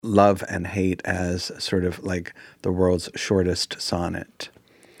love and hate as sort of like the world's shortest sonnet.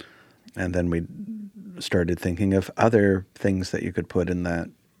 And then we started thinking of other things that you could put in that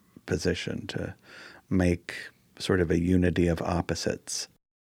position to make sort of a unity of opposites.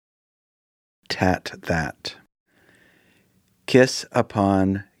 Tat that. Kiss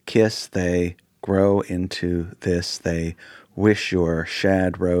upon kiss they grow into this, they wish your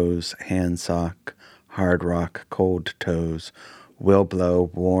shad rose, handsock, hard rock, cold toes, will blow,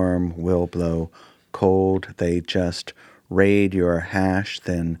 warm, will blow, cold, they just raid your hash,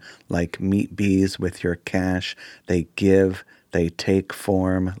 then like meat bees with your cash, they give, they take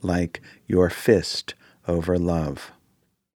form like your fist over love.